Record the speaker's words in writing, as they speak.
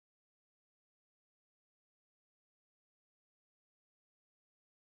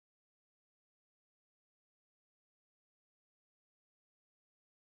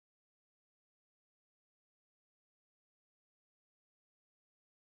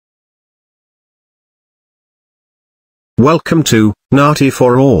Welcome to NAATI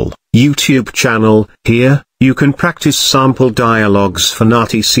for All YouTube channel. Here, you can practice sample dialogues for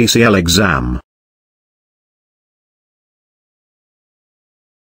NAATI CCL exam.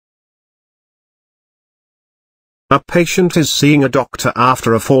 A patient is seeing a doctor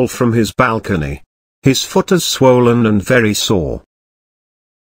after a fall from his balcony. His foot is swollen and very sore.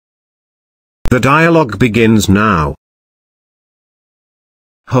 The dialogue begins now.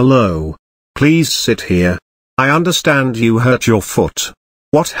 Hello. Please sit here. I understand you hurt your foot.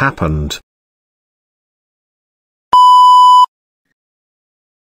 What happened?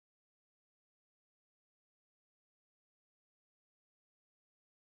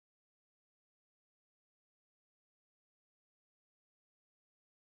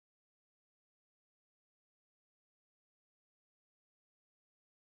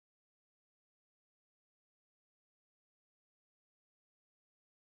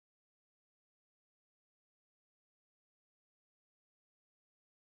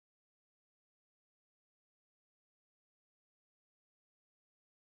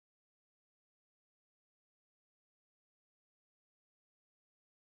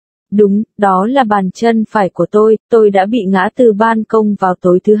 Đúng, đó là bàn chân phải của tôi đã bị ngã từ ban công vào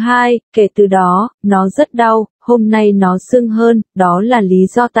tối thứ Hai, kể từ đó, nó rất đau, hôm nay nó sưng hơn, đó là lý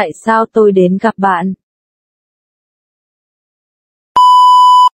do tại sao tôi đến gặp bạn.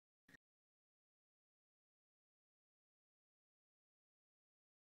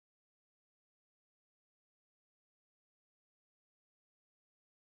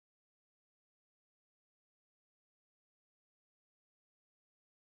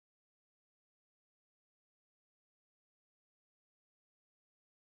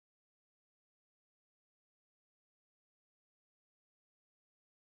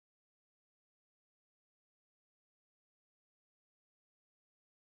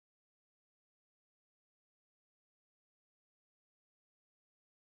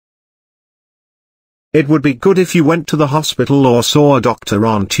 It would be good if you went to the hospital or saw a doctor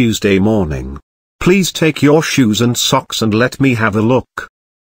on Tuesday morning. Please take your shoes and socks and let me have a look.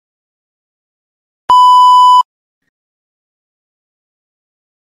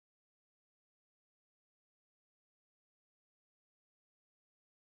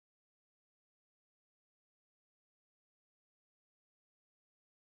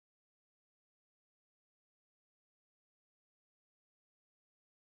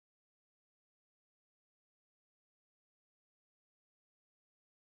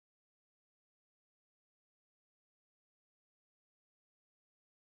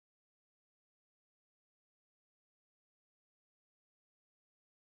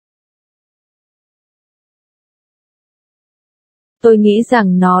 Tôi nghĩ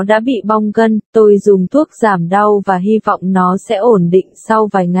rằng nó đã bị bong gân, tôi dùng thuốc giảm đau và hy vọng nó sẽ ổn định sau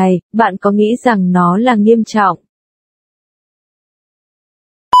vài ngày, bạn có nghĩ rằng nó là nghiêm trọng?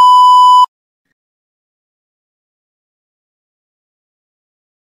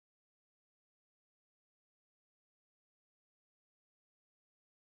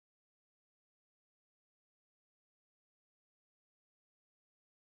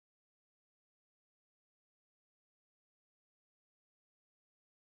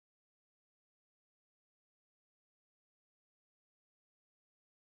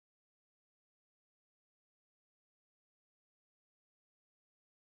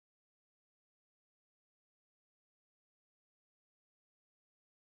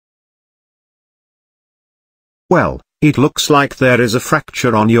 Well, it looks like there is a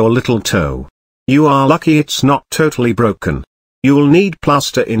fracture on your little toe. You are lucky it's not totally broken. You'll need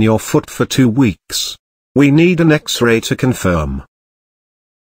plaster in your foot for 2 weeks. We need an X-ray to confirm.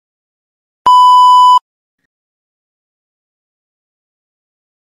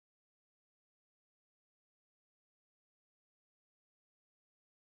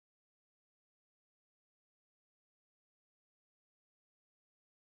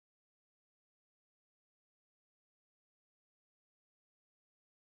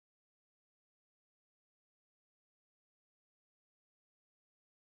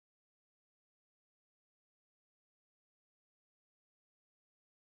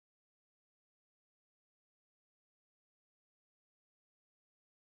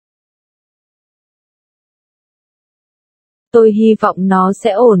 Tôi hy vọng nó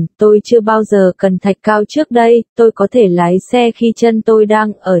sẽ ổn, tôi chưa bao giờ cần thạch cao trước đây, tôi có thể lái xe khi chân tôi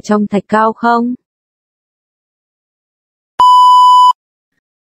đang ở trong thạch cao không?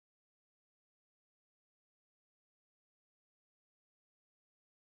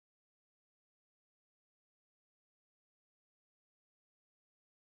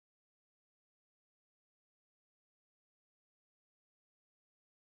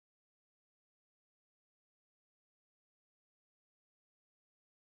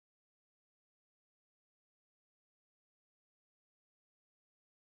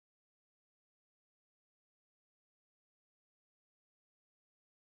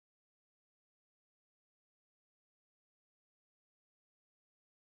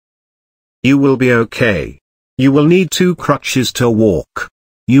 You will be okay. You will need 2 crutches to walk.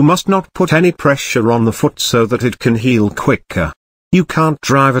 You must not put any pressure on the foot so that it can heal quicker. You can't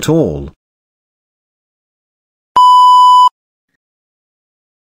drive at all.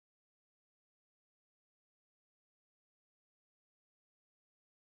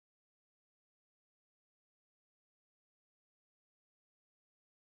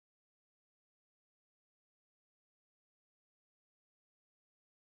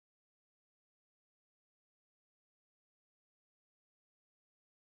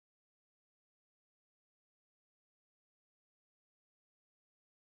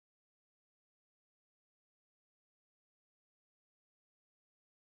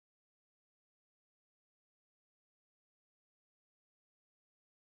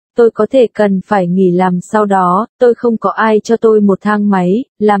 Tôi có thể cần phải nghỉ làm sau đó, tôi không có ai cho tôi một thang máy,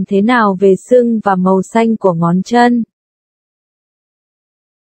 làm thế nào về sưng và màu xanh của ngón chân?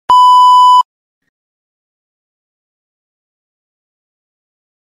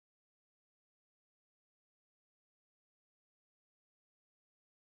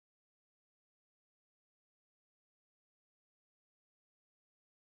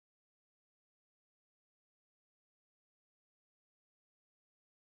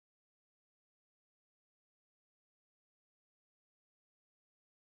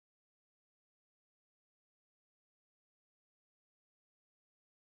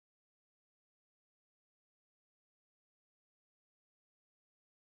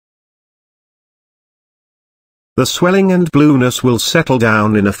 The swelling and blueness will settle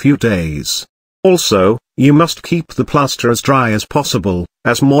down in a few days. Also, you must keep the plaster as dry as possible,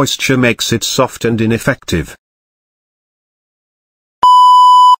 as moisture makes it soft and ineffective.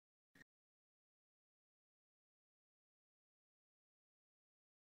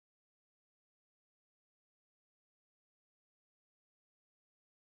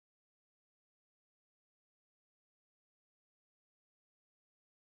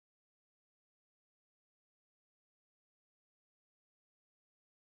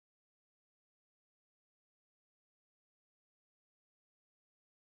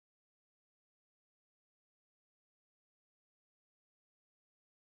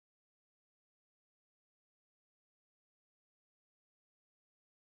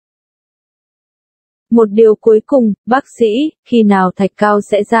 Một điều cuối cùng, bác sĩ, khi nào thạch cao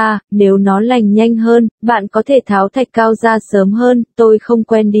sẽ ra, nếu nó lành nhanh hơn, bạn có thể tháo thạch cao ra sớm hơn, tôi không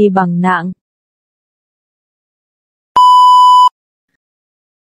quen đi bằng nạng.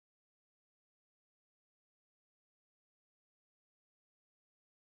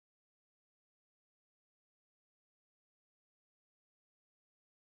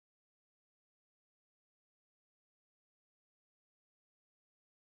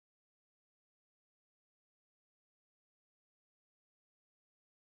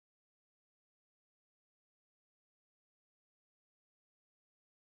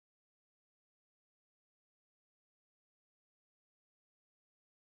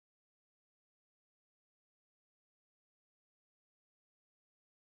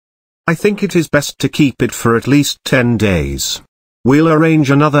 I think it is best to keep it for at least 10 days. We'll arrange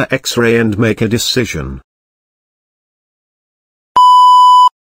another X-ray and make a decision.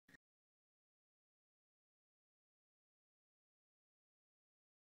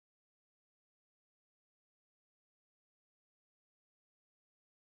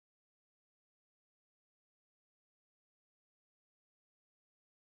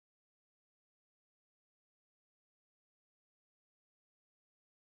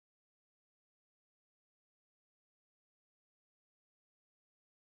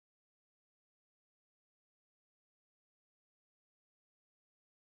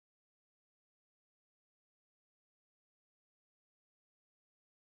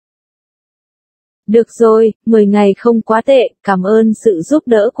 Được rồi, 10 ngày không quá tệ, cảm ơn sự giúp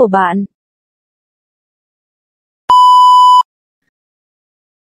đỡ của bạn.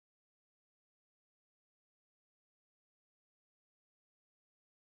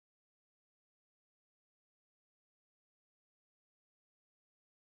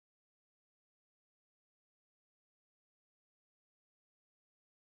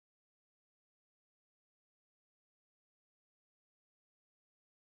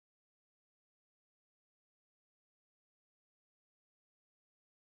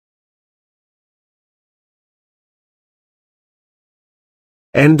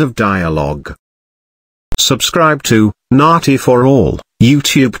 End of dialogue. Subscribe to NAATI for All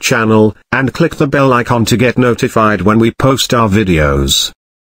YouTube channel, and click the bell icon to get notified when we post our videos.